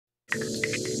Good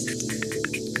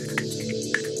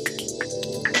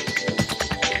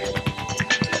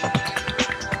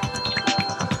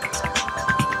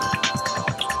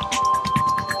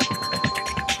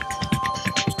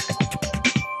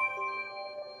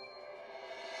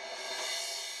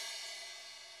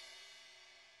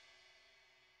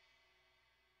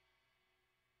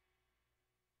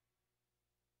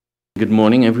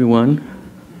morning, everyone.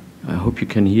 I hope you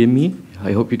can hear me.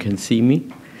 I hope you can see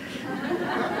me.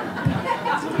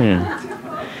 Yeah.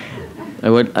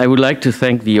 I would like to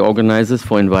thank the organizers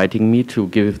for inviting me to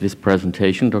give this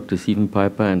presentation, Dr. Stephen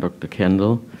Piper and Dr.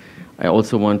 Kendall. I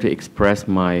also want to express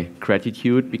my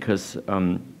gratitude because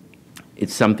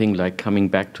it's something like coming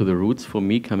back to the roots for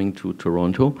me, coming to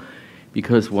Toronto,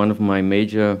 because one of my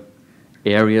major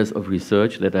areas of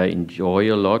research that I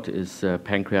enjoy a lot is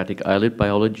pancreatic islet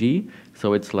biology.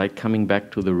 So it's like coming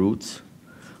back to the roots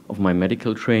of my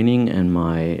medical training and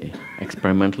my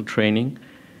experimental training.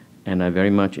 And I very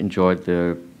much enjoyed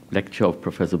the lecture of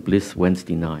Professor Bliss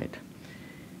Wednesday night.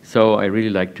 So I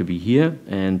really like to be here.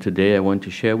 And today I want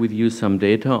to share with you some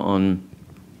data on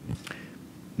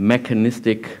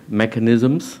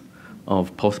mechanisms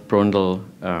of postprandial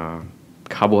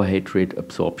carbohydrate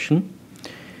absorption.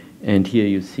 And here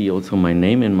you see also my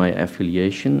name and my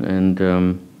affiliation. And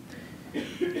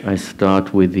I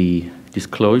start with the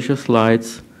disclosure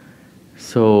slides.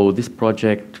 So this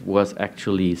project was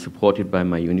actually supported by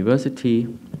my university.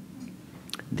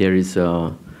 There is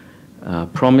a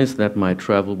promise that my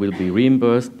travel will be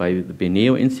reimbursed by the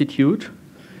Beneo Institute.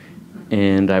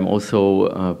 And I'm also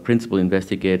a principal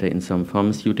investigator in some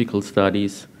pharmaceutical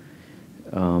studies.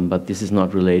 But this is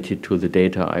not related to the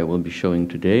data I will be showing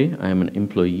today. I am an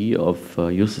employee of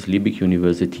Justus Liebig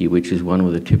University, which is one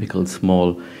of the typical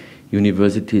small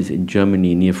universities in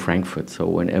Germany near Frankfurt. So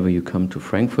whenever you come to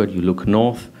Frankfurt, you look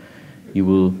north, you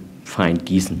will find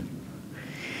Gießen.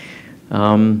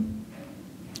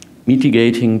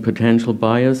 Mitigating potential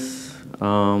bias.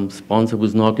 Sponsor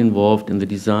was not involved in the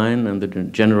design and the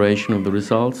generation of the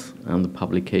results and the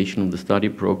publication of the study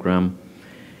program.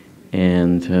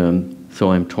 And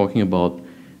so I'm talking about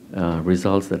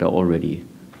results that are already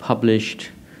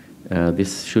published.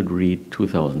 This should read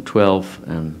 2012,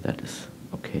 and that is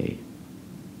okay.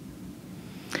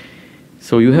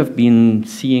 So you have been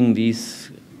seeing these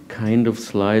kind of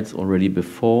slides already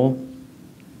before.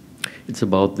 It's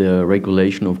about the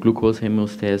regulation of glucose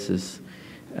homeostasis.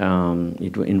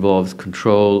 It involves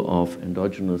control of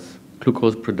endogenous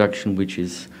glucose production, which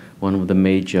is one of the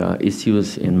major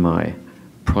issues in my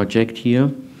project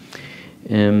here.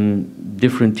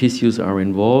 Different tissues are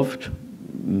involved.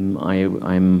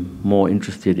 I'm more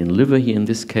interested in liver here in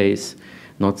this case,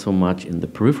 not so much in the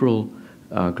peripheral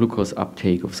glucose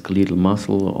uptake of skeletal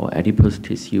muscle or adipose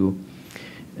tissue.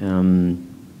 And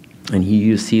here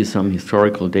you see some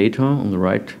historical data on the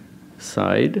right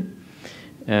side.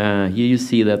 Here you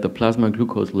see that the plasma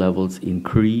glucose levels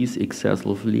increase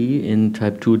excessively in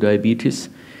type 2 diabetes.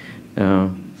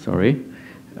 Following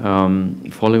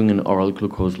an oral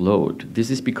glucose load. This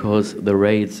is because the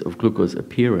rates of glucose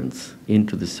appearance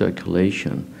into the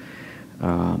circulation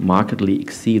markedly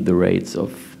exceed the rates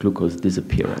of glucose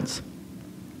disappearance.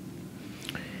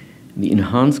 The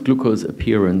enhanced glucose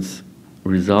appearance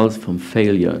results from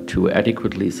failure to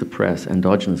adequately suppress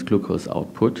endogenous glucose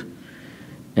output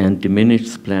and diminished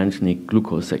splanchnic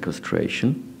glucose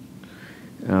sequestration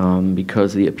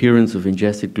because the appearance of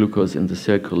ingested glucose in the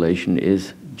circulation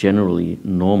is generally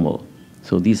normal.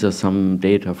 So these are some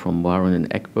data from Warren and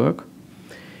Ekberg.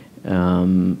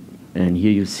 And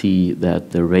here you see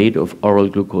that the rate of oral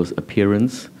glucose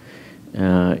appearance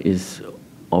is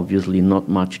obviously not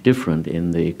much different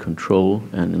in the control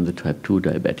and in the type 2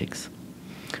 diabetics.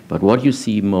 But what you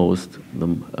see most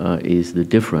is the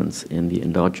difference in the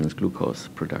endogenous glucose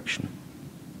production.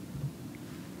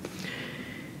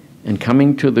 And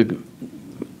coming to the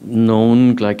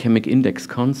known glycemic index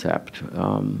concept,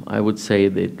 I would say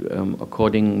that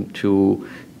according to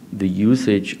the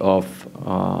usage of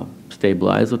stable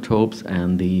isotopes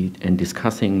and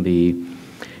discussing the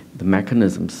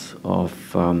mechanisms of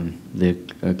the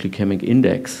glycemic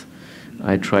index,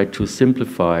 I tried to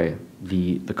simplify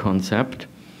the concept.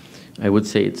 I would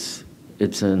say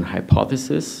it's an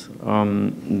hypothesis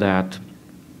that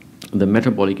the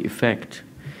metabolic effect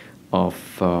of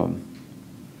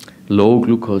low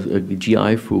glucose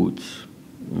GI foods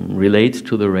relates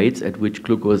to the rates at which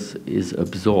glucose is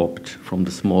absorbed from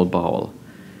the small bowel.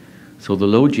 So the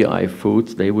low GI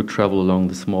foods, they would travel along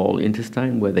the small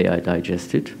intestine where they are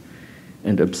digested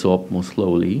and absorbed more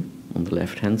slowly on the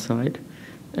left-hand side.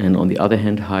 And on the other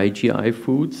hand, high GI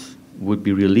foods would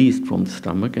be released from the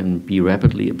stomach and be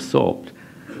rapidly absorbed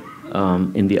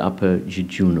in the upper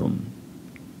jejunum.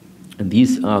 And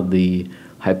these are the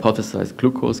hypothesized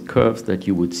glucose curves that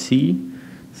you would see.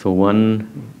 So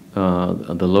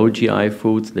the low GI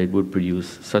foods, they would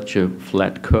produce such a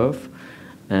flat curve,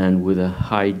 and with a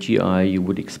high GI, you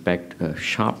would expect a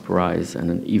sharp rise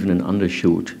and even an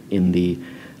undershoot in the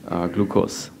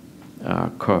glucose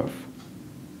curve.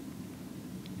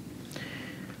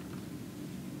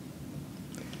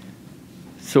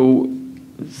 So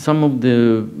some of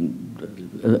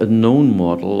a known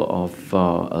model of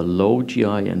a low GI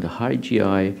and a high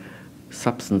GI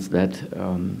substance that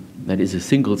is a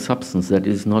single substance that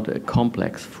is not a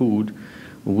complex food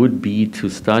would be to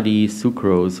study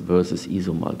sucrose versus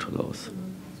isomaltulose.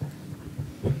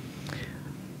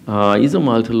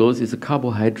 Isomaltulose is a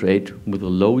carbohydrate with a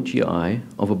low GI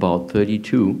of about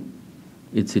 32.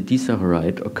 It's a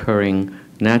disaccharide occurring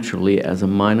naturally as a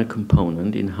minor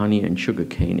component in honey and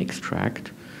sugarcane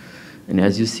extract. And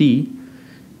as you see,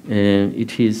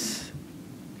 it is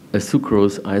a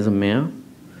sucrose isomer,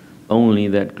 only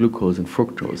that glucose and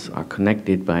fructose are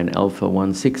connected by an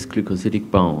alpha-1,6 glucosidic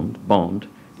bond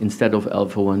instead of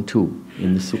alpha-1,2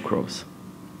 in the sucrose.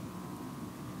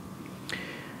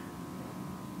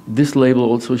 This label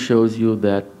also shows you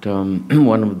that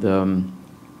one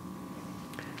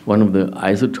of the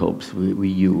isotopes we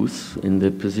use in the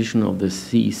position of the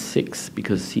C6,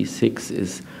 because C6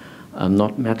 is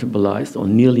not metabolized or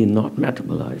nearly not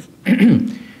metabolized.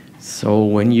 So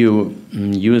when you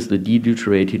use the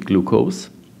dedeutyrated glucose,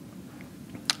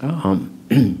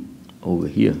 over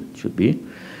here it should be,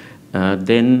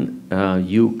 then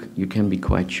you can be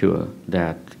quite sure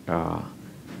that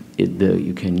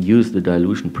you can use the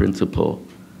dilution principle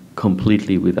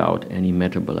completely without any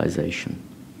metabolization.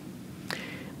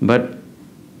 But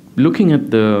looking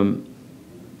at the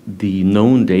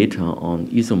known data on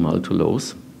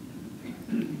isomaltulose,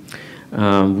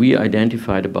 we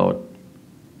identified about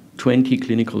 20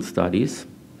 clinical studies,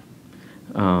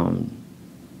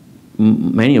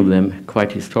 many of them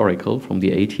quite historical from the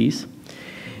 80s.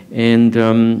 And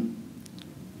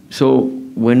so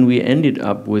when we ended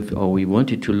up with, or we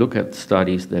wanted to look at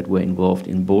studies that were involved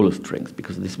in bolus drinks,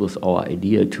 because this was our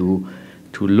idea to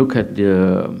look at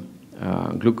the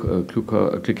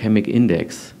glycemic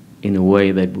index in a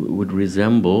way that would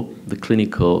resemble the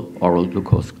clinical oral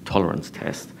glucose tolerance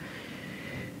test.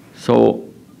 So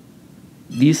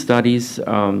these studies,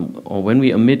 or when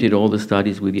we omitted all the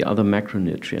studies with the other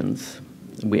macronutrients,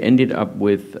 we ended up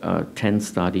with 10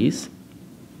 studies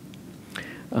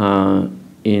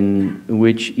in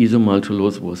which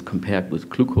isomaltulose was compared with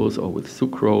glucose or with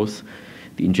sucrose.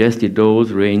 The ingested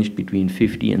dose ranged between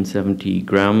 50 and 70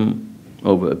 grams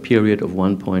over a period of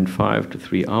 1.5 to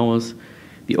 3 hours.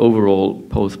 The overall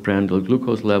postprandial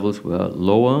glucose levels were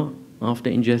lower after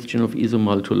ingestion of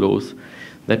isomaltulose.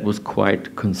 That was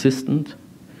quite consistent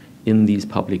in these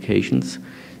publications.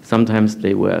 Sometimes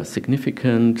they were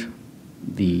significant.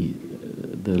 The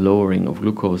lowering of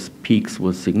glucose peaks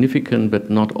was significant, but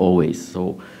not always.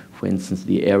 So, for instance,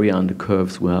 the area under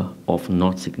curves were often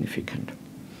not significant.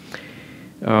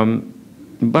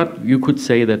 But you could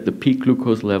say that the peak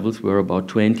glucose levels were about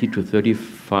 20 to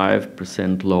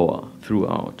 35% lower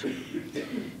throughout.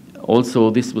 Also,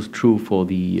 this was true for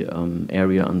the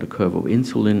area under curve of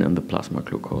insulin and the plasma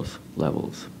glucose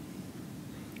levels.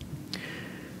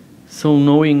 So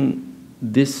knowing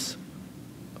this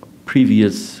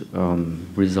previous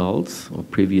results or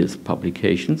previous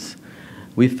publications,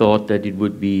 we thought that it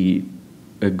would be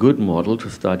a good model to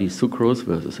study sucrose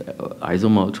versus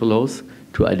isomaltulose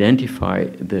to identify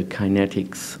the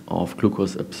kinetics of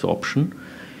glucose absorption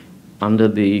under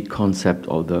the concept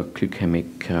of the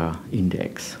glycemic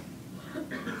index.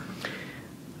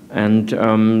 And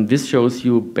this shows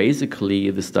you basically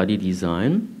the study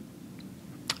design.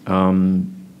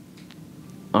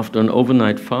 After an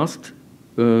overnight fast,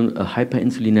 a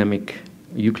hyperinsulinemic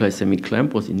euglycemic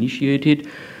clamp was initiated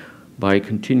by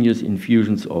continuous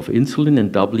infusions of insulin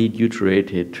and doubly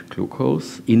deuterated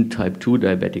glucose in type 2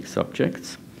 diabetic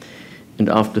subjects. And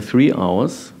after 3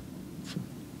 hours,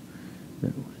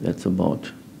 that's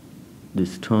about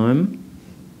this time,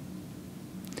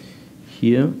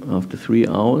 here, after 3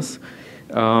 hours,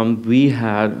 we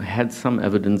had some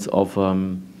evidence of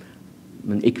an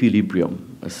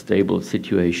equilibrium, a stable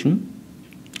situation.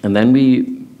 And then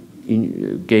we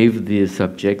gave the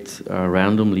subjects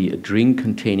randomly a drink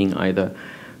containing either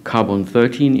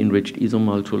carbon-13 enriched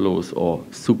isomaltulose or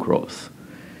sucrose.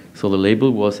 So the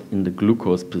label was in the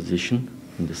glucose position,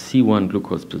 in the C1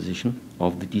 glucose position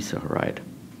of the disaccharide.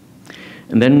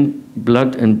 And then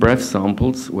blood and breath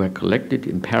samples were collected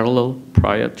in parallel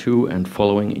prior to and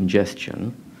following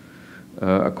ingestion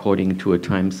according to a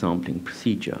time sampling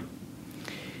procedure.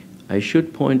 I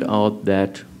should point out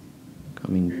that,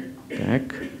 coming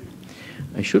back,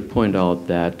 I should point out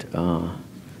that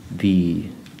the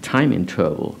time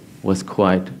interval was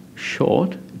quite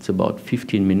short. It's about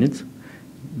 15 minutes.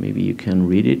 Maybe you can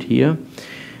read it here.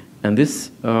 And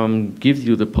this gives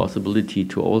you the possibility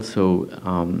to also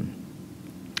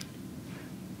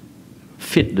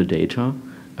fit the data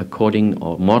according,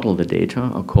 or model the data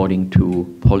according to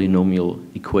polynomial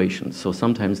equations. So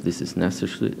sometimes this is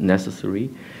necessary,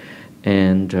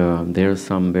 and there are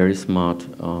some very smart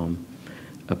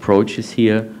approaches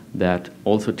here that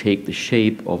also take the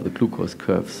shape of the glucose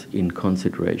curves in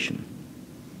consideration.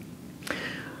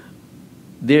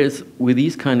 With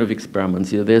these kind of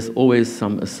experiments, there's always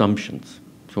some assumptions.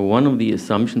 So one of the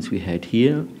assumptions we had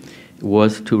here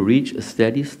was to reach a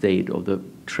steady state of the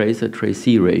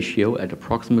tracer-tracee ratio at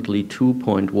approximately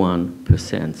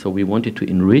 2.1%. So we wanted to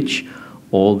enrich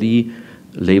all the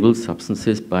labeled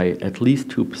substances by at least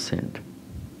 2%.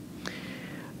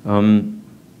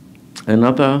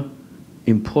 Another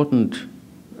important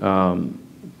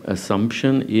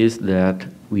assumption is that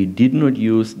we did not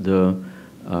use the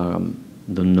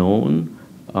known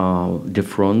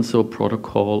Defronso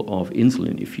protocol of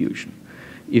insulin diffusion.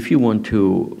 If you want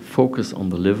to focus on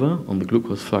the liver, on the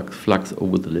glucose flux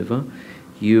over the liver,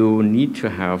 you need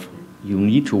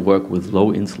to work with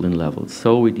low insulin levels.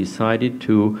 So we decided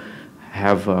to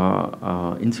have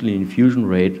insulin infusion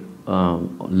rate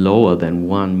lower than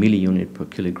 1 milliunit per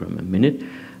kilogram a minute,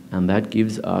 and that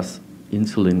gives us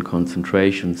insulin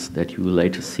concentrations that you will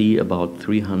later see about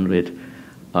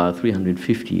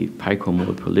 350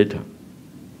 picomole per liter,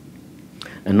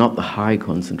 and not the high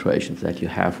concentrations that you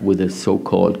have with the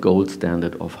so-called gold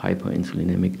standard of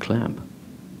hyperinsulinemic clamp.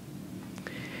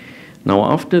 Now,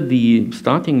 after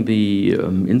starting the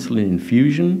insulin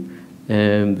infusion,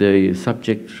 the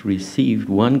subject received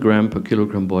 1 gram per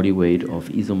kilogram body weight of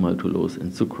isomaltulose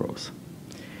and sucrose.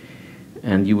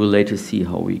 And you will later see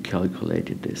how we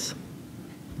calculated this.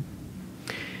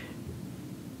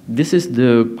 This is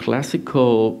the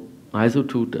classical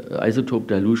isotope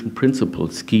dilution principle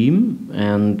scheme,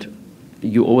 and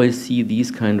you always see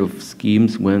these kind of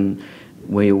schemes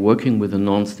where you're working with a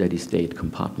non-steady state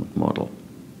compartment model.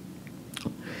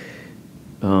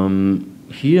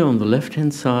 Here on the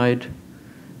left-hand side,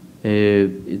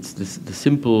 it's the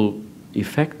simple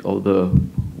effect of the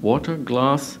water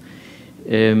glass,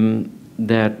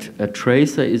 that a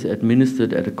tracer is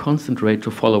administered at a constant rate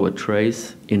to follow a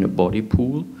trace in a body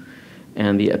pool,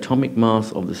 and the atomic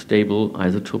mass of the stable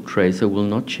isotope tracer will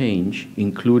not change,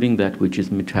 including that which is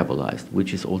metabolized,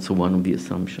 which is also one of the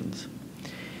assumptions.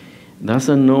 Thus,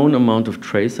 a known amount of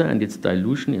tracer and its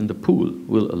dilution in the pool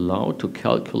will allow to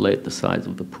calculate the size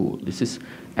of the pool. This is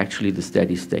actually the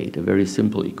steady state, a very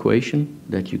simple equation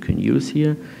that you can use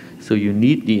here. So you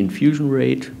need the infusion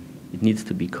rate, it needs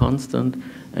to be constant,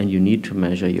 and you need to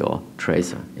measure your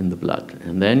tracer in the blood.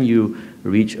 And then you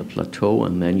reach a plateau,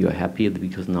 and then you're happy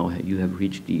because now you have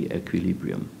reached the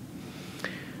equilibrium.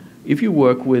 If you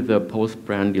work with under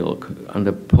postprandial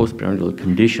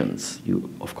conditions,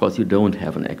 of course you don't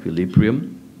have an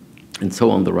equilibrium. And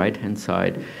so on the right-hand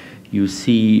side, you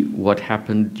see what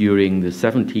happened during the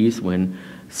 70s when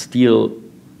Steele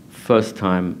first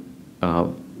time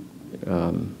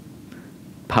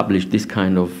published this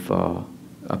kind of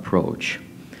approach.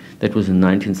 That was in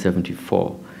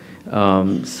 1974.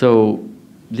 So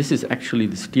this is actually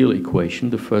the Steele equation,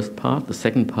 the first part. The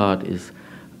second part is,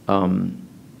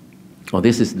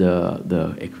 this is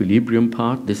the equilibrium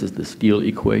part. This is the Steele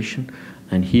equation.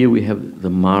 And here we have the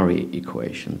Murray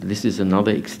equation. This is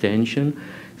another extension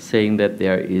saying that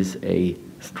there is a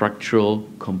structural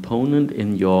component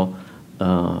in your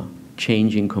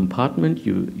changing compartment.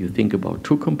 You think about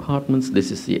 2 compartments. This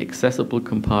is the accessible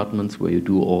compartments where you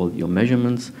do all your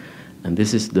measurements, and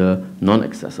this is the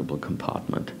non-accessible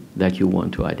compartment that you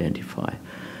want to identify.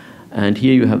 And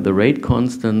here you have the rate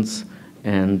constants,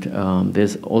 and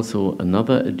there's also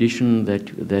another addition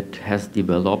that has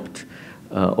developed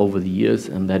over the years,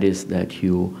 and that is that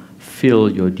you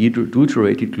fill your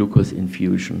deuterated glucose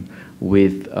infusion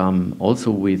with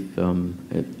also with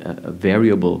a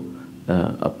variable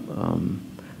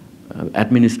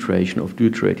administration of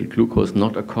deuterated glucose,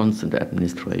 not a constant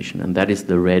administration, and that is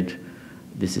the red.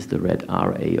 This is the red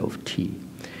RA of T.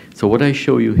 So what I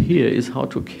show you here is how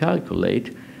to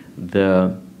calculate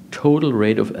the total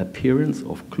rate of appearance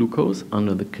of glucose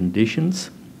under the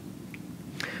conditions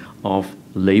of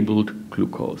labeled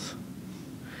glucose.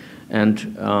 And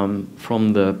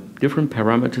from the different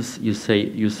parameters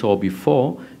you saw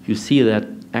before, you see that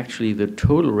actually the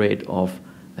total rate of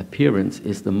appearance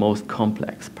is the most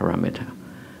complex parameter.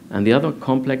 And the other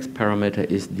complex parameter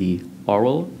is the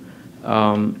oral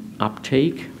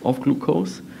uptake of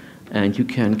glucose, and you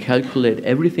can calculate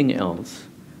everything else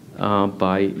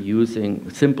by using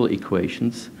simple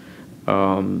equations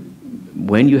after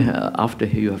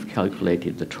you have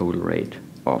calculated the total rate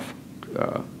of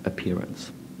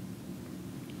appearance.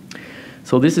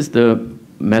 So this is the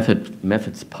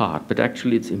methods part, but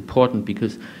actually it's important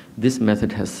because this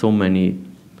method has so many,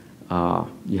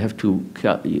 you have to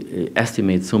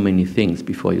estimate so many things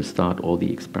before you start all the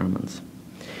experiments.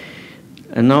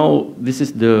 And now this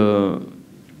is the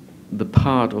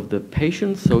part of the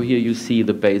patient. So here you see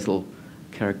the basal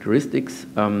characteristics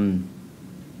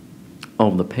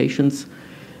of the patients.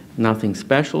 Nothing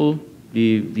special.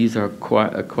 These are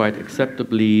quite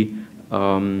acceptably,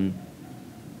 the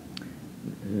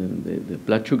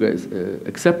blood sugar is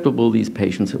acceptable. These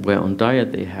patients were on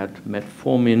diet. They had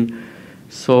metformin.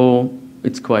 So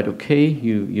it's quite okay.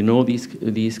 You know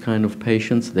these kind of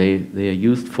patients. They are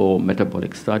used for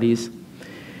metabolic studies.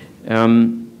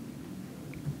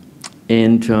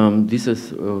 This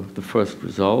is the first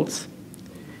results.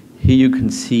 Here you can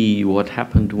see what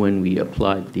happened when we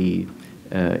applied the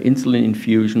insulin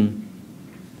infusion.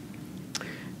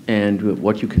 And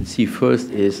what you can see first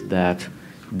is that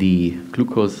the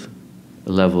glucose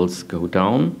levels go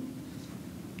down.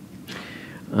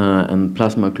 And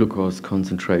plasma glucose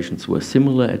concentrations were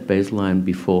similar at baseline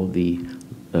before the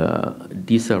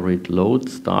desaturate load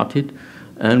started.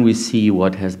 And we see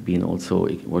what has been also,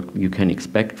 what you can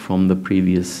expect from the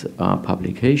previous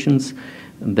publications,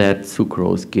 that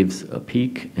sucrose gives a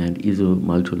peak and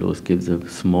isomaltulose gives a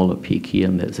smaller peak here,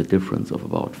 and there's a difference of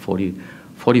about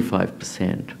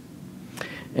 45%.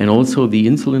 And also the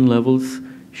insulin levels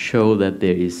show that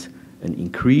there is an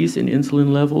increase in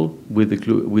insulin level with the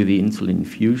insulin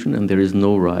infusion, and there is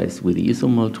no rise with the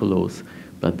isomaltulose,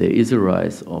 but there is a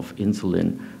rise of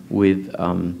insulin with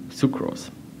sucrose.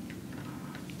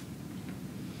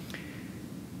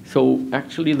 So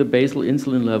actually the basal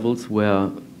insulin levels were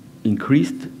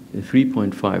increased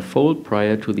 3.5-fold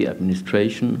prior to the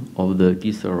administration of the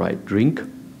desaturate drink.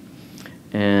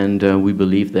 And we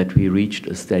believe that we reached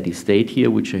a steady state here,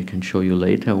 which I can show you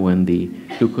later when the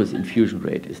glucose infusion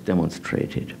rate is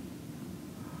demonstrated.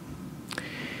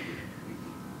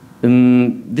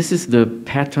 This is the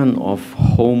pattern of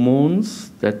hormones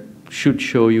that should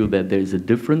show you that there is a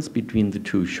difference between the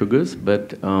two sugars,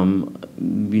 but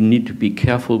we need to be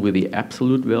careful with the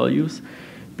absolute values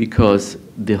because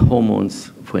the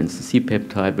hormones, for instance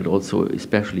C-peptide, but also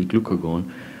especially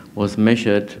glucagon, was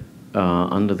measured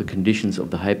under the conditions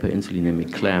of the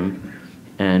hyperinsulinemic clamp,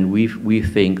 and we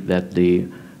think that the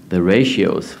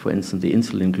ratios, for instance the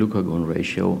insulin-glucagon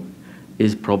ratio,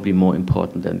 is probably more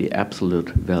important than the absolute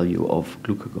value of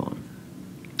glucagon.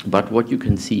 But what you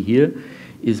can see here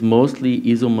is mostly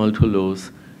isomaltulose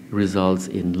results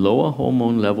in lower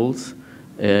hormone levels,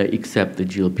 except the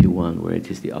GLP-1, where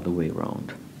it is the other way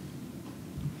around.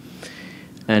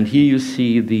 And here you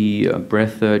see the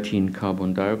breath-13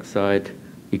 carbon dioxide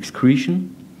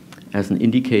excretion as an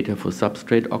indicator for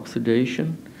substrate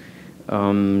oxidation.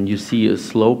 You see a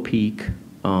slow peak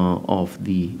of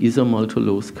the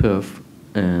isomaltulose curve,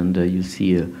 and you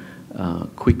see a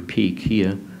quick peak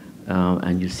here,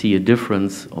 and you see a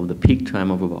difference of the peak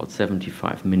time of about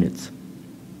 75 minutes.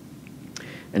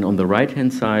 And on the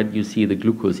right-hand side, you see the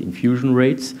glucose infusion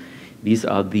rates. These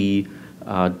are the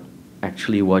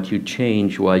actually what you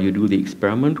change while you do the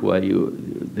experiment, while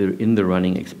they're in the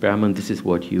running experiment. This is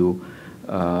what you,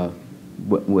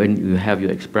 when you have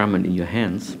your experiment in your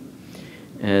hands.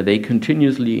 They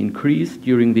continuously increase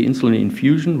during the insulin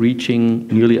infusion, reaching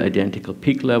nearly identical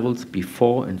peak levels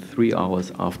before and 3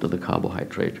 hours after the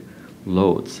carbohydrate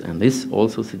loads. And this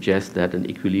also suggests that an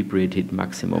equilibrated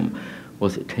maximum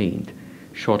was attained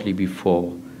shortly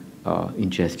before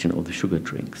ingestion of the sugar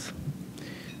drinks.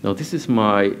 Now this is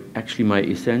actually my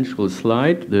essential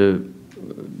slide.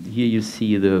 Here you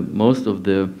see most of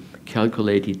the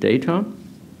calculated data.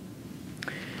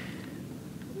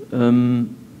 The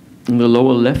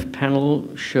lower left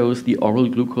panel shows the oral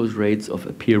glucose rates of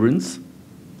appearance,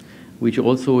 which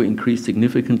also increased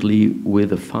significantly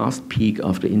with a fast peak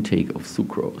after intake of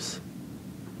sucrose.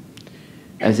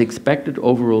 As expected,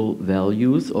 overall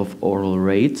values of oral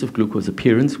rates of glucose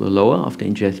appearance were lower after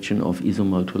ingestion of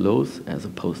isomaltulose as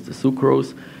opposed to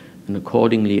sucrose, and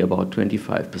accordingly about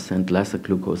 25% lesser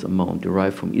glucose amount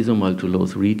derived from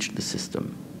isomaltulose reached the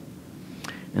system.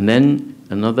 And then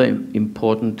another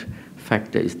important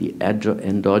factor is the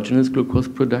endogenous glucose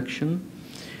production.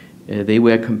 They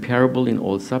were comparable in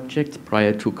all subjects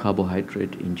prior to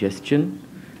carbohydrate ingestion,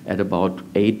 at about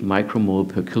 8 micromole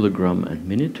per kilogram and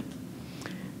minute,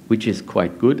 which is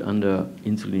quite good under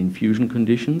insulin infusion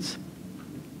conditions.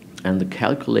 And the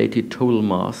calculated total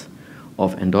mass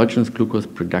of endogenous glucose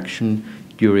production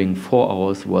during 4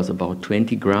 hours was about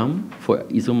 20 gram for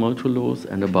isomaltulose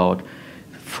and about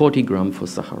 40 gram for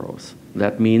saccharose.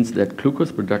 That means that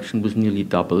glucose production was nearly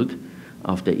doubled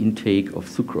after intake of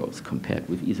sucrose compared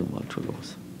with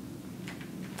isomaltulose.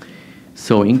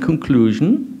 So in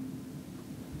conclusion,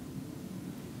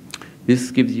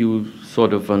 this gives you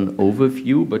sort of an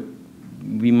overview, but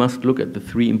we must look at the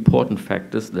 3 important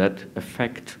factors that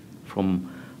affect, from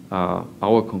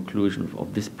our conclusion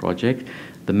of this project,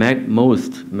 the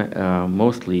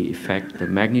mostly affect the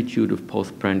magnitude of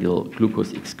postprandial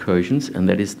glucose excursions, and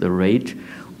that is the rate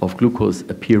of glucose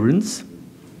appearance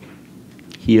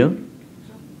here,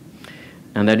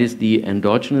 and that is the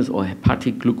endogenous or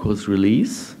hepatic glucose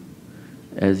release,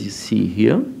 as you see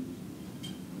here.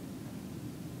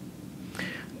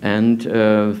 And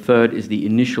third is the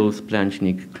initial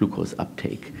splanchnic glucose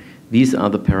uptake. These are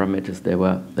the parameters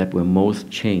that were most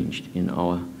changed in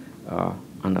our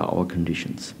under our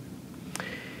conditions.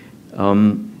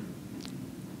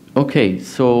 Okay,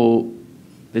 so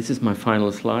this is my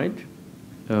final slide.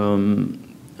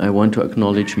 I want to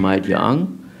acknowledge Maitje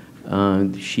Ang.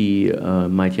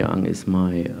 Maitje Ang is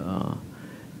my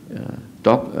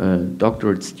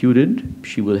doctorate student.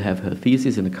 She will have her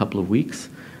thesis in a couple of weeks,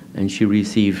 and she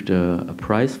received a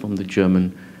prize from the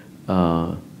German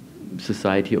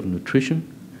Society of Nutrition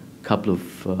a couple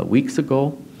of weeks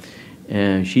ago.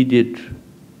 And she's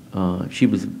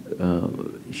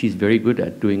very good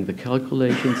at doing the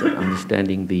calculations and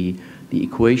understanding the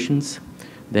equations.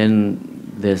 Then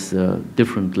there's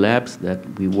different labs that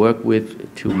we work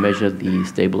with to measure the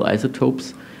stable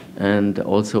isotopes, and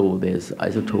also there's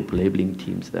isotope labeling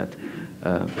teams that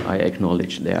I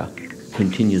acknowledge their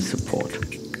continuous support.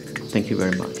 Thank you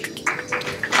very much.